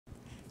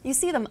You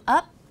see them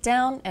up,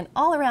 down, and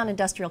all around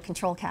industrial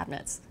control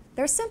cabinets.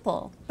 They're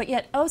simple, but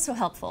yet oh so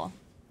helpful.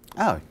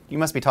 Oh, you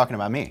must be talking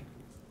about me.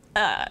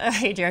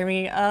 Hey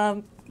Jeremy,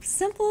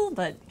 simple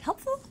but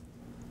helpful?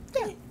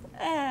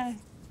 Yeah.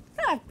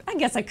 I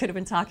guess I could have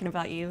been talking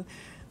about you.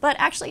 But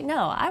actually,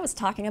 no, I was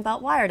talking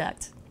about wire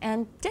duct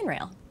and DIN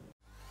rail.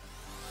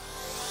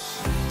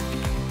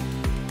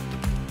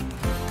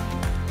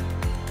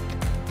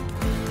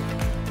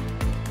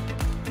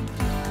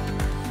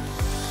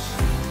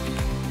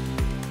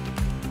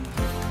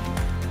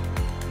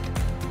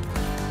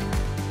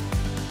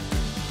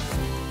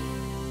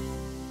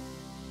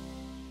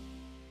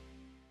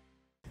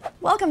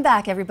 Welcome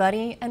back,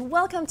 everybody, and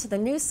welcome to the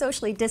new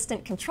socially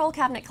distant control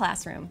cabinet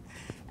classroom.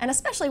 And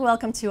especially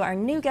welcome to our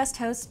new guest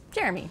host,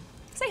 Jeremy.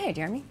 Say hey,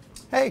 Jeremy.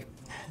 Hey.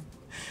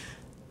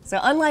 So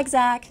unlike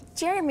Zach,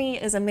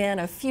 Jeremy is a man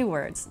of few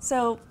words,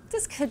 so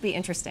this could be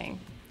interesting.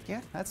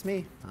 Yeah, that's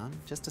me. I'm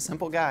just a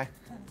simple guy.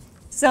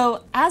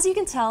 So as you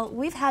can tell,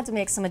 we've had to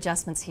make some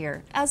adjustments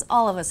here, as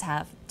all of us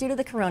have, due to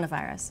the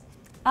coronavirus.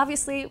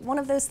 Obviously, one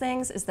of those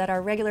things is that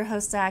our regular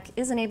host, Zach,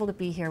 isn't able to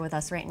be here with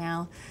us right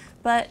now.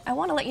 But I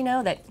want to let you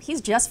know that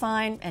he's just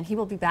fine and he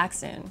will be back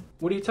soon.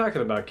 What are you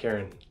talking about,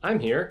 Karen? I'm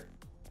here.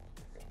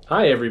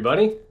 Hi,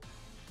 everybody.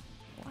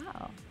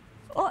 Wow.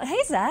 Well,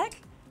 hey, Zach.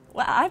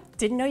 Well, I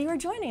didn't know you were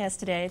joining us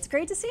today. It's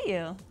great to see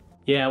you.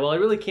 Yeah, well, I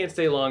really can't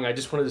stay long. I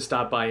just wanted to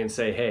stop by and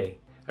say hey.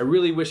 I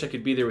really wish I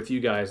could be there with you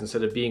guys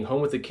instead of being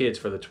home with the kids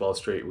for the 12th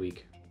straight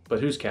week. But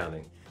who's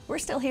counting? We're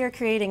still here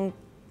creating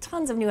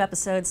tons of new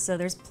episodes, so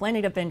there's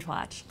plenty to binge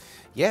watch.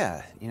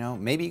 Yeah,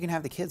 maybe you can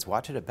have the kids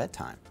watch it at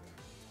bedtime.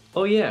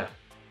 Oh yeah,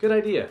 good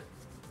idea.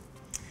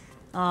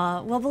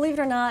 Well, believe it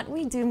or not,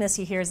 we do miss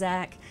you here,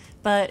 Zach.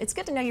 But it's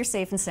good to know you're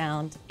safe and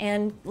sound.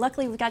 And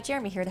luckily, we've got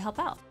Jeremy here to help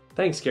out.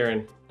 Thanks,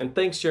 Karen. And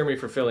thanks, Jeremy,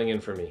 for filling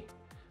in for me.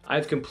 I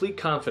have complete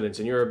confidence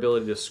in your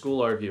ability to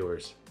school our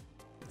viewers.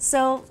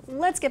 So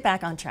let's get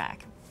back on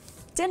track.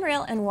 DIN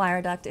rail and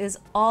wire duct is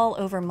all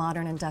over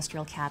modern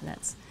industrial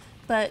cabinets.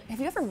 But have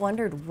you ever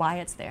wondered why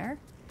it's there?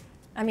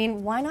 I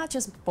mean, why not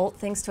just bolt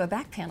things to a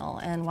back panel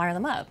and wire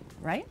them up,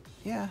 right?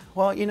 Yeah,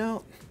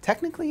 well,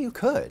 technically you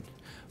could.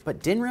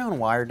 But DIN rail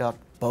and wire duct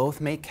both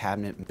make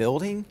cabinet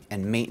building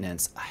and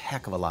maintenance a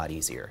heck of a lot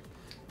easier.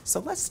 So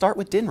let's start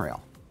with DIN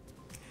rail.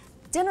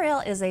 DIN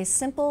rail is a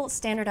simple,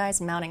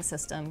 standardized mounting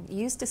system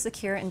used to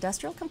secure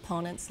industrial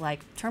components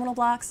like terminal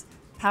blocks,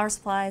 power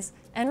supplies,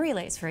 and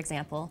relays, for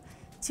example,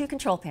 to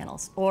control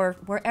panels, or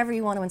wherever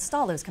you want to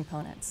install those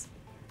components.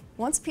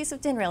 Once a piece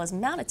of DIN rail is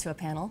mounted to a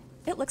panel,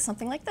 it looks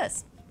something like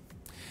this.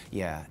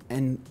 Yeah,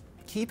 and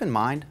keep in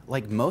mind,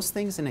 like most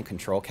things in a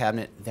control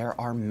cabinet, there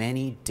are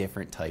many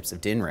different types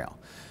of DIN rail.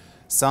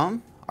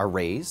 Some are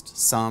raised,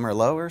 some are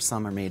lower,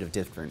 some are made of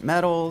different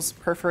metals,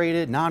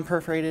 perforated,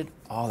 non-perforated,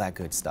 all that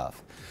good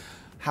stuff.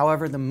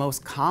 However, the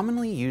most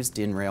commonly used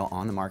DIN rail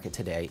on the market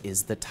today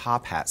is the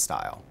top hat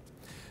style.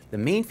 The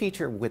main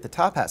feature with the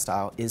top hat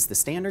style is the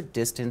standard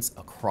distance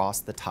across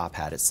the top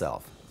hat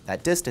itself,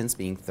 that distance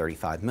being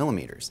 35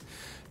 millimeters.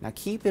 Now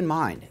keep in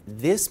mind,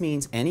 this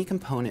means any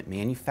component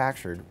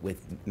manufactured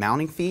with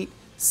mounting feet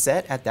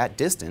set at that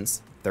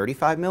distance,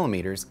 35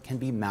 millimeters, can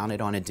be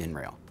mounted on a DIN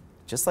rail,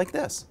 just like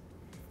this.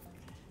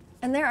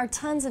 And there are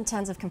tons and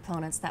tons of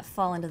components that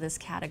fall into this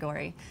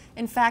category.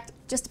 In fact,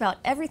 just about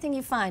everything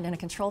you find in a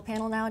control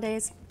panel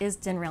nowadays is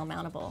DIN rail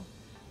mountable.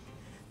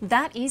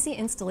 That easy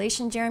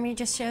installation Jeremy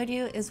just showed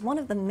you is one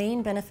of the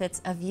main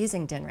benefits of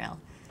using DIN rail.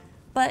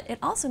 But it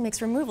also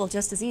makes removal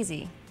just as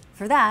easy.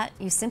 For that,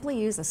 you simply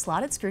use a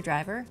slotted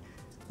screwdriver,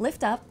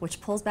 lift up,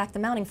 which pulls back the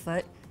mounting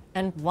foot,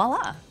 and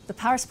voila, the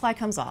power supply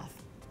comes off.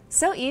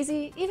 So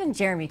easy, even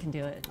Jeremy can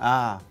do it.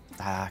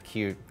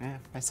 Cute. Yeah,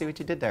 I see what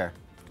you did there.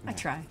 I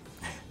try.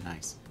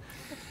 Nice.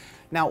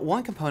 Now,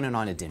 one component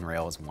on a DIN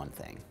rail is one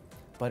thing,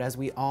 but as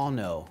we all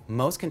know,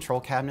 most control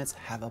cabinets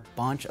have a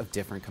bunch of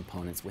different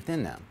components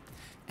within them.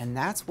 And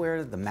that's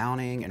where the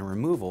mounting and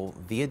removal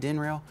via DIN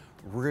rail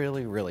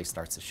really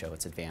starts to show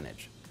its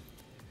advantage.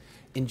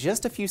 In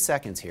just a few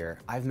seconds here,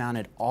 I've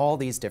mounted all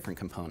these different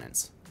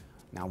components.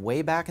 Now,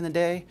 way back in the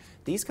day,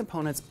 these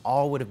components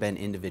all would have been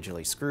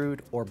individually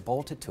screwed or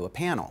bolted to a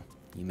panel.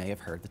 You may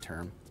have heard the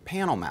term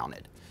panel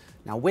mounted.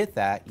 Now with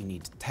that, you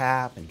need to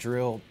tap and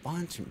drill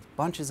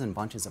bunches and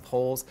bunches of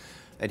holes,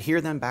 adhere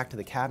them back to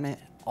the cabinet,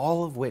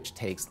 all of which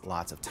takes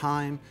lots of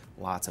time,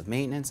 lots of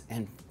maintenance,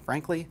 and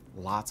frankly,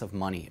 lots of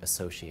money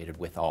associated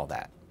with all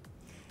that.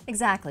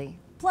 Exactly.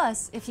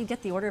 Plus, if you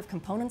get the order of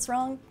components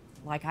wrong,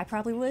 like I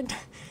probably would,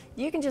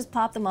 you can just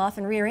pop them off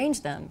and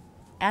rearrange them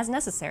as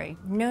necessary.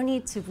 No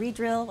need to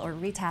re-drill or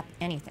re-tap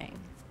anything.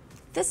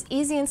 This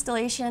easy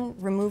installation,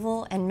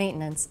 removal, and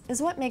maintenance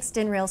is what makes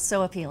DIN rail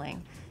so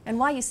appealing, and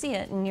why you see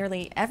it in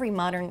nearly every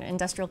modern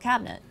industrial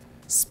cabinet.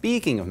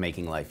 Speaking of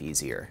making life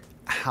easier,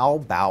 how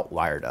about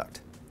wire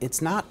duct?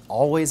 It's not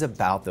always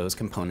about those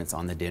components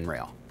on the DIN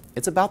rail.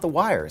 It's about the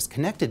wires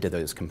connected to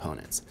those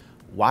components.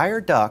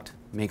 Wire duct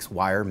makes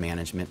wire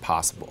management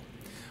possible.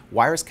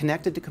 Wires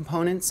connected to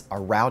components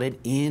are routed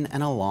in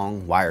and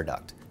along wire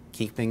duct,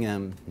 keeping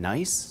them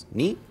nice,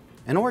 neat,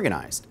 and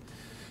organized.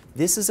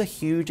 This is a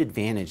huge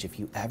advantage if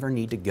you ever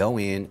need to go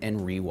in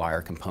and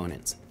rewire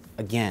components.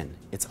 Again,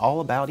 it's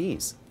all about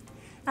ease.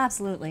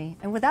 Absolutely.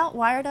 And without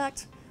wire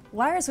duct,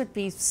 wires would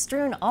be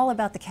strewn all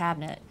about the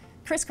cabinet,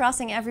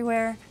 crisscrossing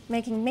everywhere,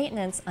 making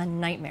maintenance a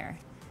nightmare.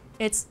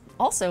 It's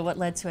also what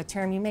led to a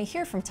term you may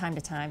hear from time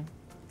to time,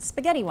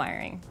 spaghetti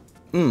wiring.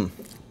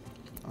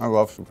 I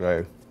love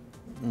spaghetti.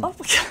 Oh,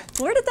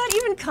 where did that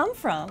even come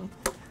from?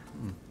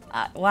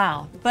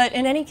 Wow. But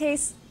in any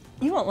case,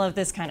 you won't love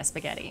this kind of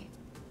spaghetti.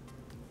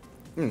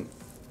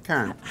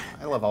 Karen,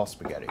 I love all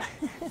spaghetti.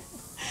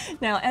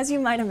 Now, as you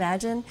might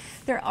imagine,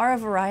 there are a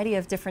variety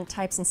of different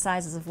types and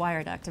sizes of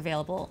wire duct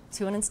available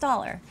to an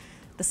installer.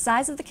 The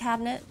size of the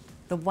cabinet,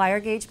 the wire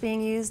gauge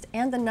being used,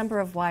 and the number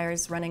of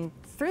wires running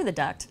through the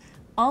duct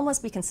all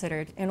must be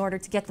considered in order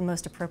to get the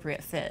most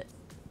appropriate fit.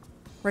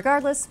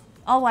 Regardless,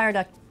 all wire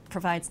duct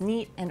provides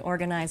neat and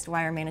organized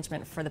wire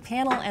management for the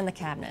panel and the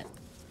cabinet.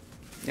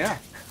 Yeah.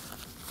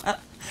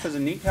 Because a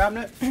neat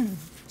cabinet,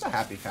 it's a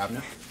happy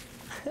cabinet.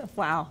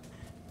 Wow.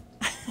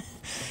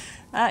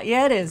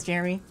 Yeah, it is,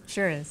 Jeremy.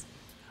 Sure is.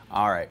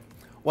 All right.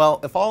 Well,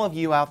 if all of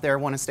you out there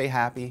want to stay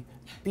happy,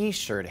 be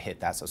sure to hit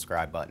that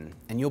subscribe button,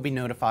 and you'll be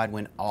notified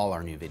when all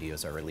our new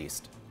videos are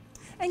released.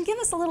 And give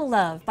us a little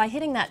love by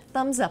hitting that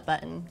thumbs up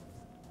button.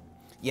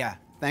 Yeah,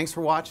 thanks for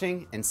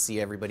watching, and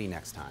see everybody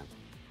next time.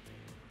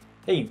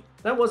 Hey,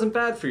 that wasn't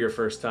bad for your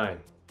first time.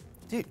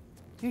 Dude,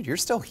 you're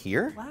still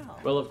here? Wow.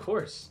 Well, of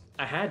course.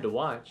 I had to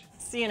watch.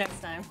 See you next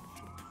time.